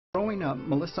growing up,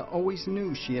 Melissa always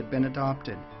knew she had been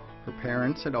adopted. Her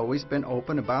parents had always been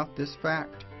open about this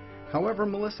fact. However,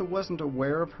 Melissa wasn't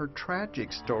aware of her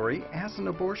tragic story as an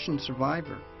abortion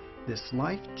survivor. This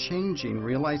life-changing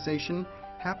realization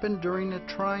happened during a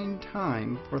trying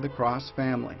time for the Cross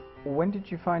family. When did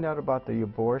you find out about the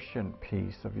abortion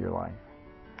piece of your life?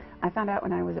 I found out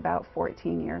when I was about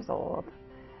 14 years old.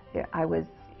 I was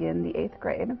in the 8th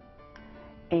grade,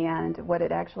 and what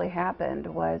had actually happened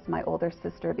was my older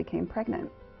sister became pregnant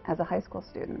as a high school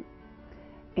student.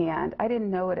 And I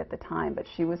didn't know it at the time, but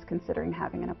she was considering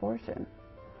having an abortion.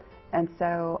 And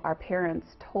so our parents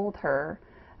told her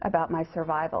about my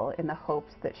survival in the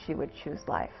hopes that she would choose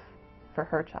life for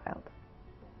her child.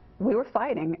 We were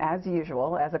fighting, as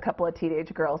usual, as a couple of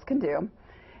teenage girls can do.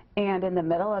 And in the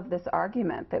middle of this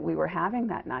argument that we were having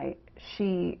that night,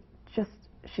 she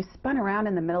spun around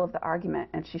in the middle of the argument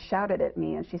and she shouted at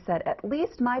me and she said, "At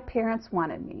least my parents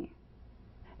wanted me."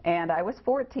 And I was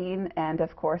 14 and,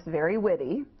 of course, very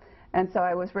witty. And so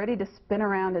I was ready to spin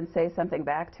around and say something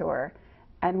back to her.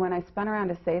 And when I spun around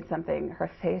to say something, her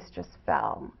face just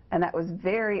fell. And that was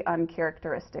very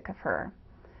uncharacteristic of her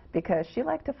because she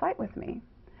liked to fight with me.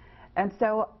 And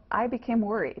so I became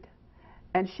worried.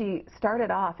 And she started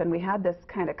off, and we had this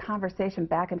kind of conversation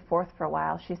back and forth for a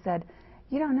while. She said,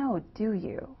 "You don't know, do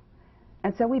you?"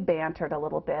 And so we bantered a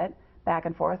little bit back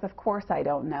and forth. "Of course I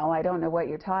don't know. I don't know what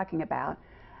you're talking about."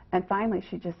 And finally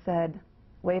she just said,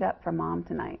 "Wait up for Mom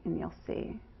tonight and you'll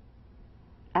see."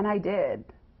 And I did,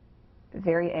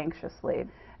 very anxiously.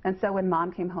 And so when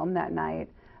Mom came home that night,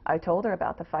 I told her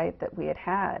about the fight that we had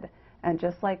had. And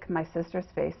just like my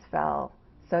sister's face fell,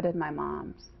 so did my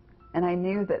mom's. And I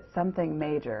knew that something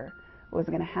major was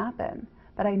going to happen.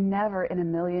 But I never in a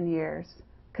million years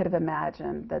could have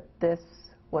imagined that this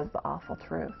was the awful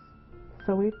truth.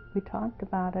 So we talked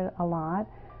about it a lot.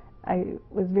 I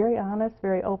was very honest,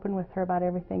 very open with her about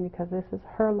everything because this is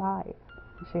her life.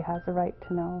 She has a right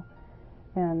to know.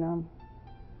 And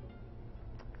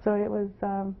so it was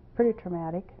pretty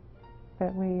traumatic,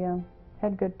 but we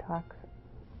had good talks.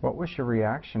 What was your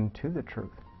reaction to the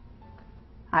truth?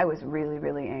 I was really,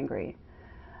 really angry.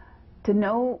 To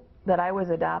know that I was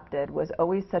adopted was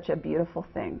always such a beautiful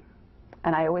thing,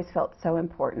 and I always felt so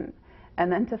important.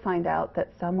 And then to find out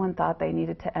that someone thought they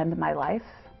needed to end my life,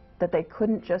 that they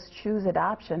couldn't just choose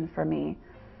adoption for me,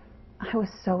 I was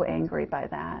so angry by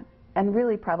that, and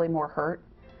really probably more hurt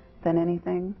than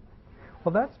anything.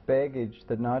 Well, that's baggage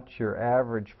that not your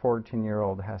average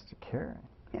 14-year-old has to carry.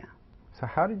 Yeah. So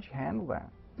how did you handle that?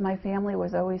 My family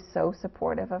was always so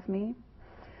supportive of me.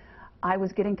 I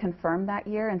was getting confirmed that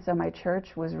year, and so my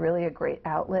church was really a great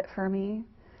outlet for me.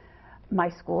 My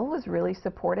school was really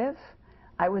supportive.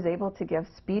 I was able to give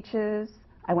speeches.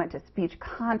 I went to speech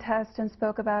contests and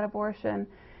spoke about abortion.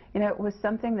 You know, it was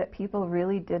something that people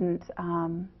really didn't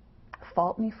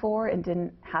fault me for and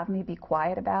didn't have me be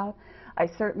quiet about. I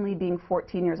certainly, being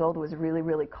 14 years old, was really,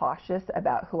 really cautious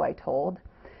about who I told.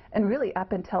 And really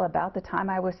up until about the time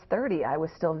I was 30, I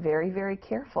was still very, very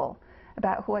careful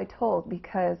about who I told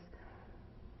because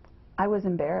I was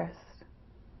embarrassed.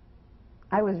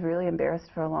 I was really embarrassed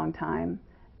for a long time,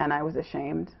 and I was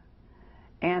ashamed.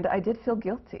 And I did feel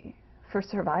guilty for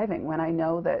surviving when I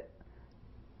know that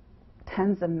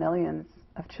tens of millions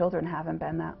of children haven't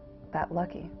been that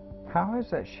lucky. How has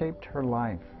that shaped her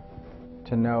life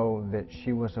to know that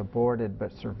she was aborted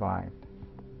but survived?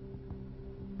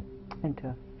 Into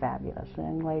a fabulous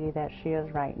young lady that she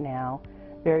is right now,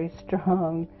 very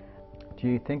strong. Do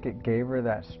you think it gave her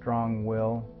that strong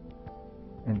will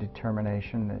and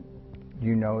determination that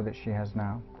you know that she has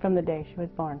now? From the day she was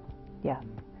born, yes.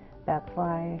 That's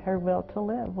why her will to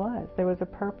live was. There was a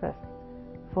purpose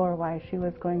for why she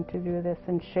was going to do this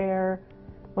and share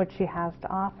what she has to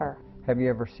offer. Have you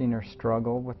ever seen her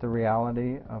struggle with the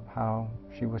reality of how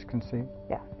she was conceived?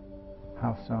 Yes.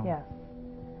 How so? Yes.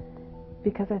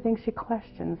 Because I think she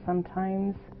questions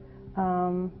sometimes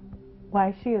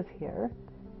why she is here.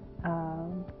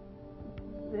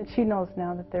 She knows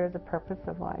now that there is a purpose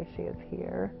of why she is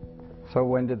here. So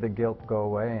when did the guilt go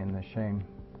away and the shame,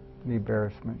 the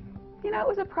embarrassment? You know, it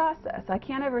was a process. I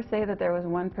can't ever say that there was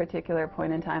one particular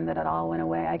point in time that it all went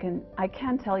away. I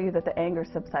can tell you that the anger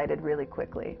subsided really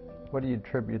quickly. What do you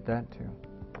attribute that to?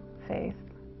 Faith.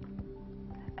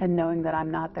 And knowing that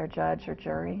I'm not their judge or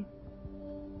jury.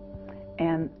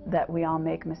 And that we all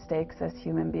make mistakes as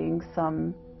human beings,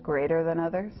 some greater than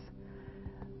others,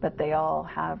 but they all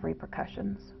have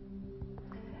repercussions.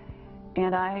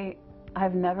 And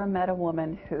I've never met a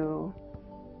woman who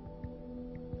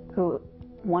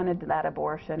wanted that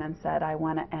abortion and said, "I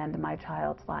want to end my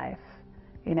child's life."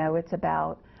 You know, it's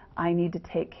about I need to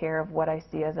take care of what I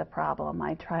see as a problem.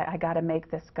 I got to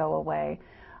make this go away.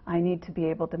 I need to be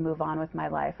able to move on with my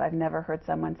life. I've never heard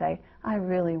someone say, I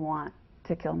really want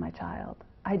to kill my child.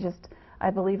 I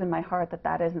believe in my heart that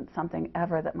that isn't something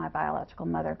ever that my biological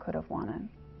mother could have wanted.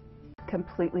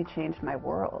 Completely changed my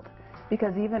world.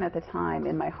 Because even at the time,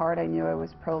 in my heart, I knew I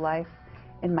was pro-life.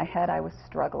 In my head, I was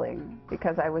struggling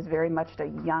because I was very much a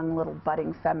young little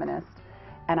budding feminist,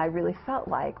 and I really felt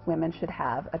like women should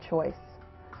have a choice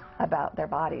about their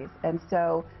bodies. And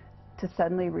so to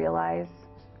suddenly realize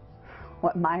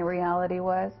what my reality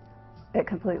was, it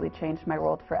completely changed my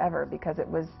world forever, because it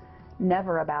was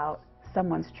never about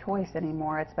someone's choice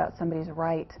anymore. It's about somebody's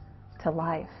right to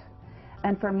life.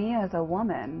 And for me as a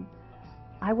woman,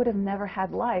 I would have never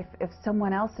had life if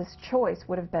someone else's choice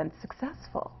would have been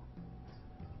successful.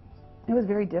 It was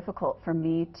very difficult for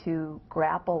me to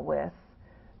grapple with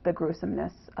the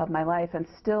gruesomeness of my life, and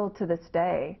still to this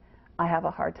day, I have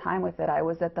a hard time with it. I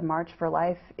was at the March for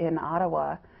Life in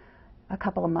Ottawa a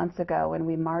couple of months ago, and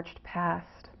we marched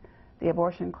past the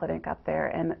abortion clinic up there,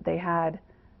 and they had,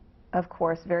 of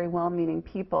course, very well-meaning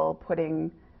people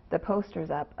putting the posters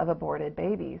up of aborted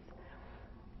babies.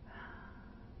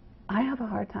 I have a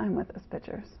hard time with those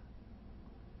pictures.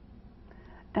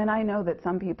 And I know that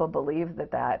some people believe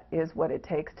that that is what it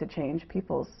takes to change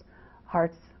people's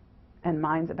hearts and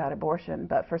minds about abortion,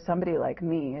 but for somebody like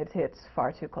me, it hits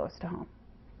far too close to home.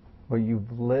 Well,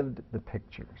 you've lived the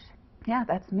pictures. Yeah,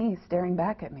 that's me staring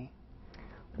back at me.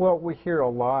 Well, we hear a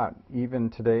lot, even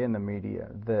today in the media,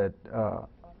 that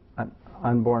an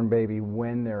unborn baby,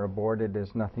 when they're aborted,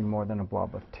 is nothing more than a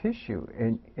blob of tissue.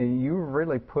 And you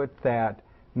really put that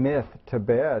myth to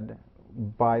bed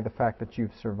by the fact that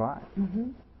you've survived.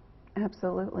 Mm-hmm.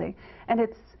 Absolutely. And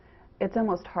it's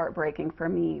almost heartbreaking for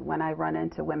me when I run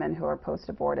into women who are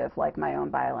post-abortive, like my own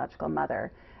biological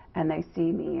mother, and they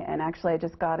see me. And actually, I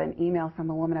just got an email from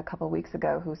a woman a couple weeks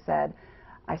ago who said,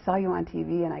 I saw you on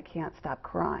TV and I can't stop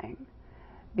crying.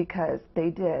 Because they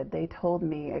did. They told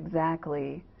me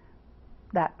exactly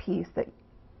that piece, that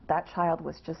that child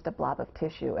was just a blob of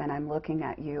tissue, and I'm looking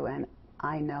at you and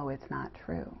I know it's not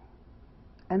true.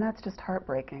 And that's just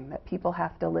heartbreaking, that people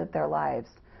have to live their lives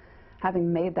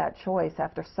having made that choice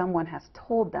after someone has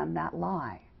told them that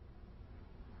lie.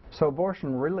 So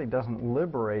abortion really doesn't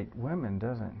liberate women,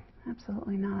 does it?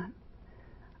 Absolutely not.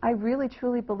 I really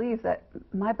truly believe that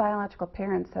my biological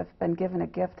parents have been given a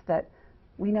gift that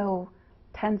we know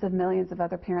tens of millions of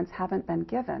other parents haven't been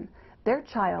given. Their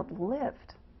child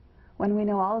lived, when we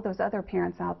know all of those other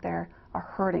parents out there are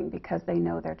hurting because they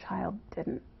know their child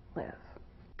didn't live.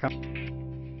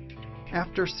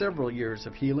 After several years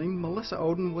of healing, Melissa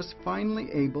Ohden was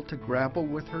finally able to grapple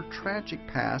with her tragic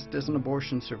past as an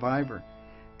abortion survivor.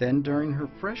 Then, during her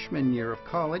freshman year of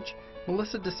college,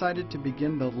 Melissa decided to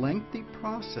begin the lengthy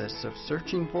process of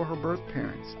searching for her birth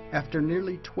parents. After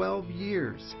nearly 12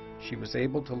 years, she was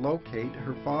able to locate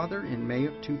her father in May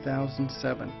of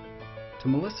 2007. To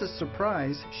Melissa's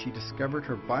surprise, she discovered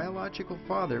her biological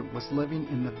father was living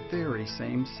in the very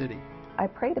same city. I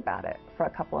prayed about it for a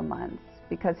couple of months,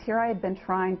 because here I had been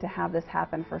trying to have this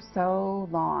happen for so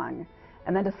long,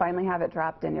 and then to finally have it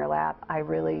dropped in your lap, I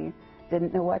really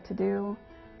didn't know what to do,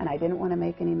 and I didn't want to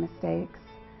make any mistakes.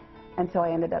 And so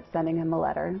I ended up sending him a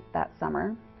letter that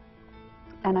summer,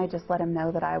 and I just let him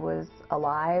know that I was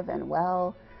alive and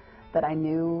well, that I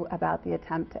knew about the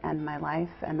attempt to end my life,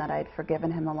 and that I'd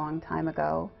forgiven him a long time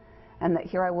ago, and that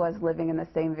here I was living in the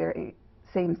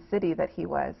same city that he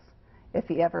was, if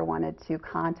he ever wanted to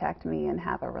contact me and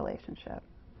have a relationship.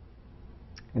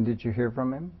 And did you hear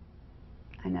from him?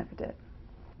 I never did.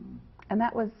 And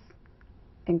that was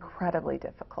incredibly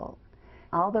difficult.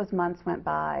 All those months went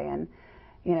by, and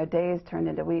days turned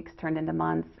into weeks, turned into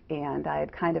months, and I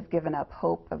had kind of given up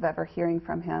hope of ever hearing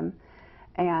from him.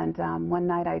 And one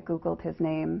night I Googled his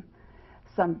name.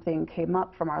 Something came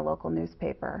up from our local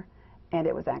newspaper, and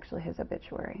it was actually his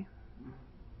obituary.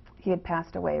 He had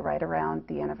passed away right around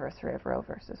the anniversary of Roe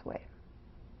versus Wade.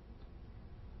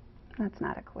 That's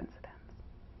not a coincidence.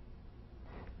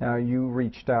 Now, you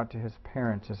reached out to his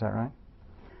parents, is that right?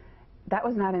 That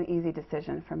was not an easy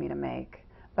decision for me to make,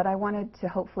 but I wanted to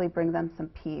hopefully bring them some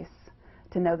peace,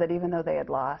 to know that even though they had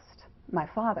lost my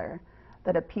father,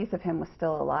 that a piece of him was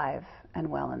still alive and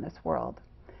well in this world.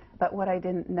 But what I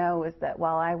didn't know is that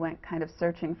while I went kind of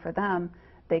searching for them,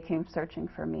 they came searching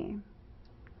for me.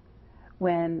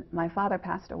 When my father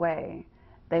passed away,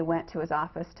 they went to his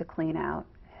office to clean out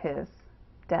his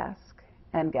desk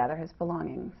and gather his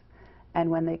belongings. And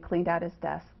when they cleaned out his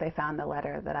desk, they found the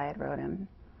letter that I had wrote him.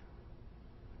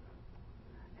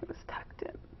 It was tucked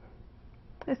in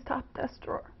his top desk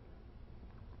drawer.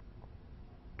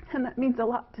 And that means a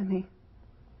lot to me.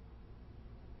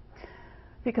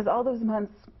 Because all those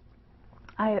months,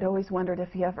 I had always wondered if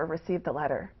he ever received the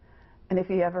letter. And if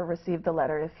he ever received the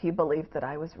letter, if he believed that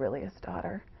I was really his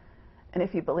daughter. And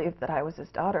if he believed that I was his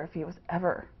daughter, if he was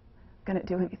ever going to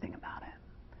do anything about it.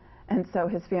 And so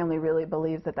his family really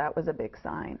believed that that was a big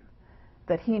sign,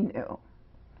 that he knew,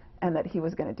 and that he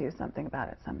was going to do something about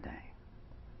it someday.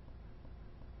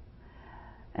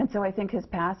 And so I think his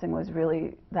passing was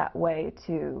really that way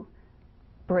to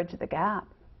bridge the gap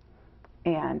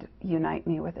and unite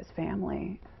me with his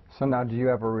family. So now, do you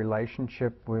have a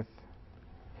relationship with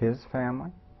his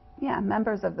family? Yeah,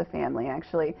 members of the family,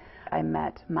 actually. I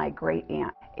met my great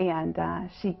aunt, and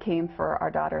she came for our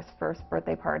daughter's first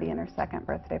birthday party and her second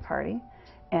birthday party,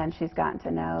 and she's gotten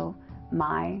to know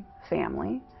my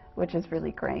family, which is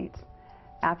really great.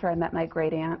 After I met my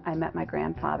great aunt, I met my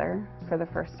grandfather for the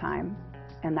first time,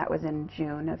 and that was in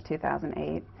June of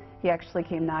 2008. He actually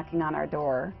came knocking on our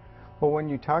door. Well, when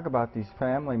you talk about these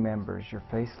family members, your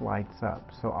face lights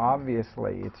up. So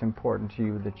obviously it's important to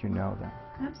you that you know them.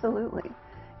 Absolutely.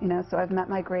 You know, so I've met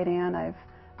my great aunt, I've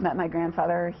met my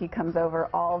grandfather. He comes over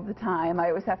all the time. I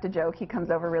always have to joke he comes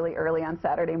over really early on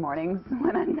Saturday mornings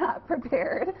when I'm not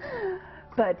prepared.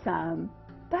 But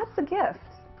that's a gift.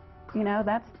 You know,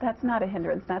 that's not a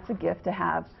hindrance. That's a gift to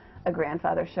have a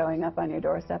grandfather showing up on your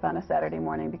doorstep on a Saturday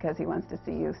morning because he wants to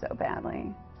see you so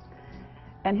badly.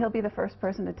 And he'll be the first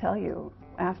person to tell you,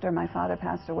 after my father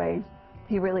passed away,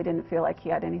 he really didn't feel like he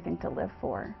had anything to live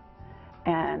for.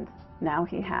 And now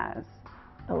he has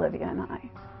Olivia and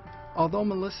I. Although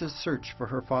Melissa's search for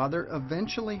her father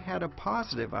eventually had a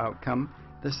positive outcome,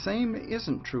 the same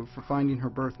isn't true for finding her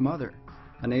birth mother.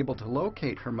 Unable to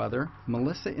locate her mother,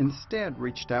 Melissa instead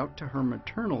reached out to her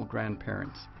maternal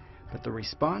grandparents. But the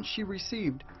response she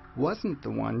received wasn't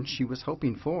the one she was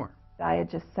hoping for. I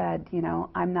had just said, you know,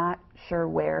 I'm not sure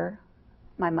where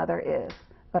my mother is,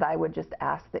 but I would just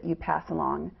ask that you pass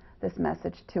along this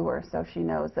message to her so she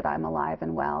knows that I'm alive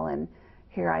and well, and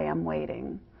here I am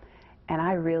waiting. And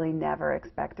I really never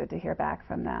expected to hear back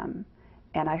from them.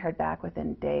 And I heard back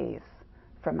within days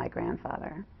from my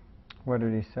grandfather. What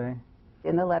did he say?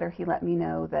 In the letter, he let me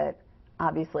know that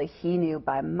obviously he knew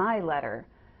by my letter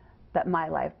that my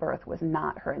live birth was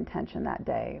not her intention that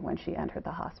day when she entered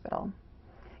the hospital.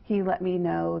 He let me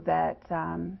know that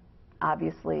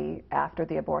obviously after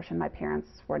the abortion my parents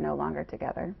were no longer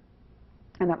together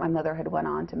and that my mother had went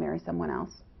on to marry someone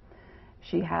else.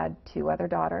 She had 2 other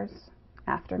daughters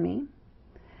after me,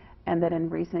 and that in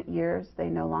recent years they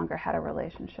no longer had a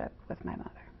relationship with my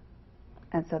mother,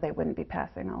 and so they wouldn't be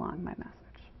passing along my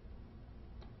message.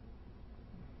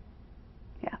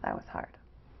 Yeah, that was hard.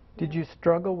 Did you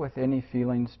struggle with any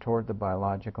feelings toward the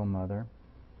biological mother?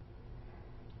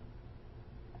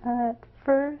 At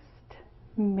first,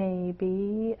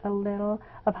 maybe a little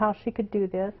of how she could do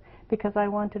this, because I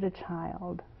wanted a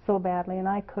child so badly and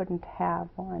I couldn't have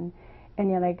one. And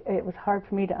yet it was hard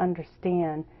for me to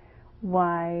understand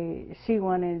why she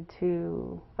wanted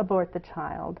to abort the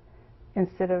child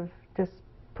instead of just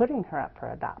putting her up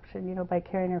for adoption, you know, by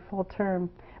carrying her full term.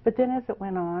 But then as it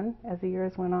went on, as the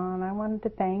years went on, I wanted to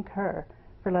thank her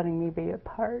for letting me be a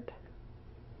part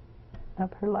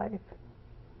of her life.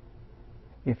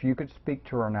 If you could speak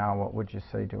to her now, what would you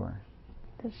say to her?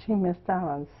 That she missed out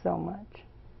on so much.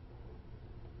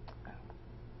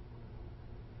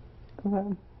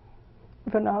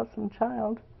 Of an awesome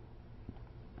child,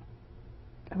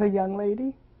 of a young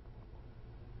lady,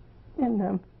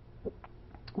 and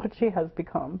what she has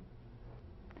become.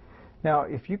 Now,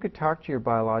 if you could talk to your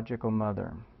biological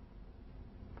mother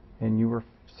and you were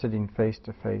sitting face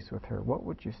to face with her, what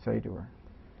would you say to her?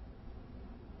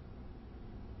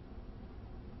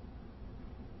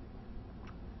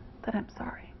 That I'm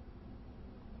sorry.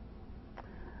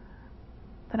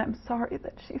 That I'm sorry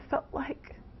that she felt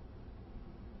like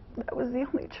that was the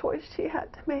only choice she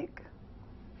had to make.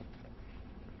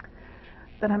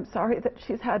 That I'm sorry that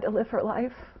she's had to live her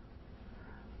life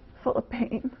full of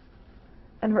pain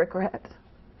and regret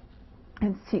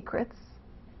and secrets.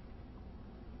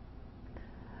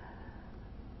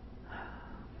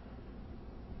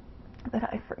 That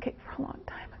I forgave her a long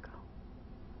time ago.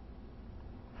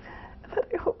 And that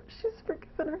I hope she's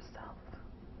forgiven herself.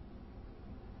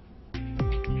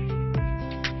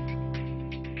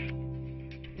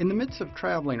 In the midst of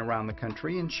traveling around the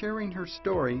country and sharing her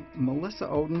story, Melissa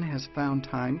Ohden has found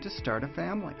time to start a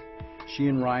family. She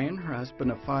and Ryan, her husband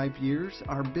of 5 years,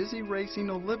 are busy raising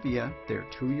Olivia, their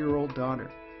 2-year-old daughter.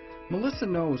 Melissa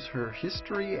knows her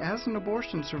history as an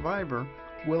abortion survivor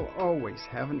will always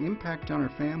have an impact on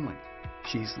her family.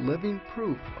 She's living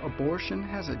proof abortion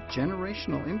has a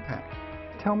generational impact.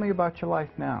 Tell me about your life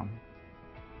now.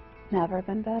 Never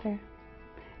been better.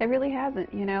 It really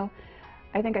hasn't, you know.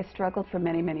 I think I struggled for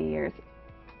many, many years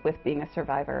with being a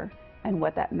survivor and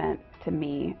what that meant to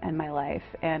me and my life.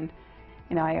 And,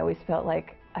 you know, I always felt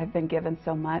like I've been given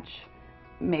so much.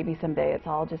 Maybe someday it's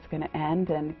all just going to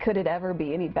end, and could it ever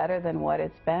be any better than what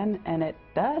it's been? And it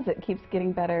does. It keeps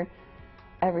getting better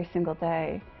every single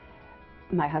day.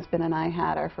 My husband and I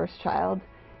had our first child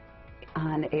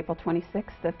on April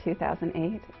 26th of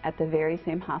 2008 at the very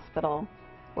same hospital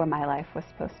where my life was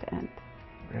supposed to end.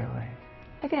 Really?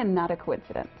 Again, not a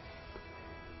coincidence.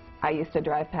 I used to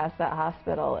drive past that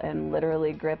hospital and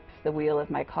literally grip the wheel of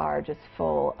my car just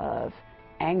full of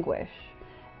anguish.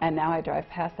 And now I drive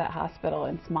past that hospital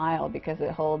and smile because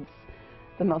it holds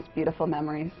the most beautiful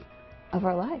memories of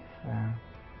our life. Yeah,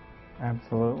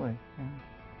 absolutely. Yeah.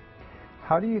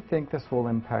 How do you think this will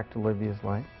impact Olivia's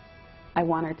life? I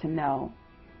want her to know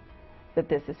that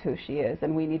this is who she is,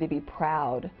 and we need to be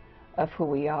proud of who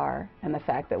we are and the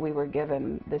fact that we were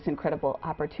given this incredible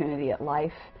opportunity at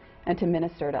life and to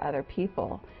minister to other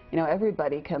people. You know,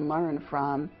 everybody can learn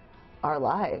from our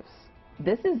lives.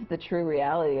 This is the true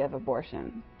reality of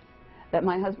abortion, that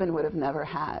my husband would have never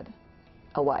had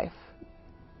a wife,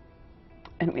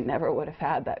 and we never would have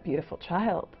had that beautiful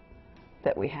child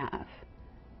that we have,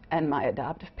 and my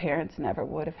adoptive parents never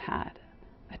would have had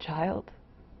a child.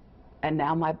 And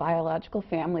now my biological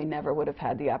family never would have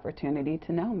had the opportunity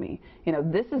to know me. You know,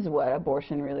 this is what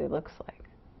abortion really looks like.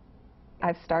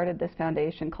 I've started this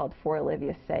foundation called For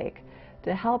Olivia's Sake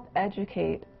to help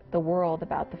educate the world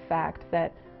about the fact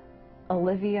that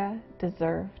Olivia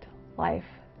deserved life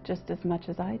just as much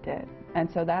as I did. And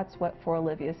so that's what For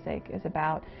Olivia's Sake is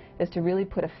about, is to really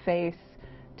put a face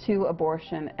to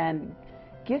abortion and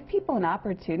give people an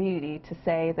opportunity to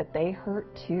say that they hurt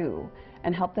too,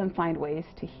 and help them find ways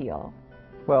to heal.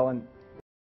 Well, and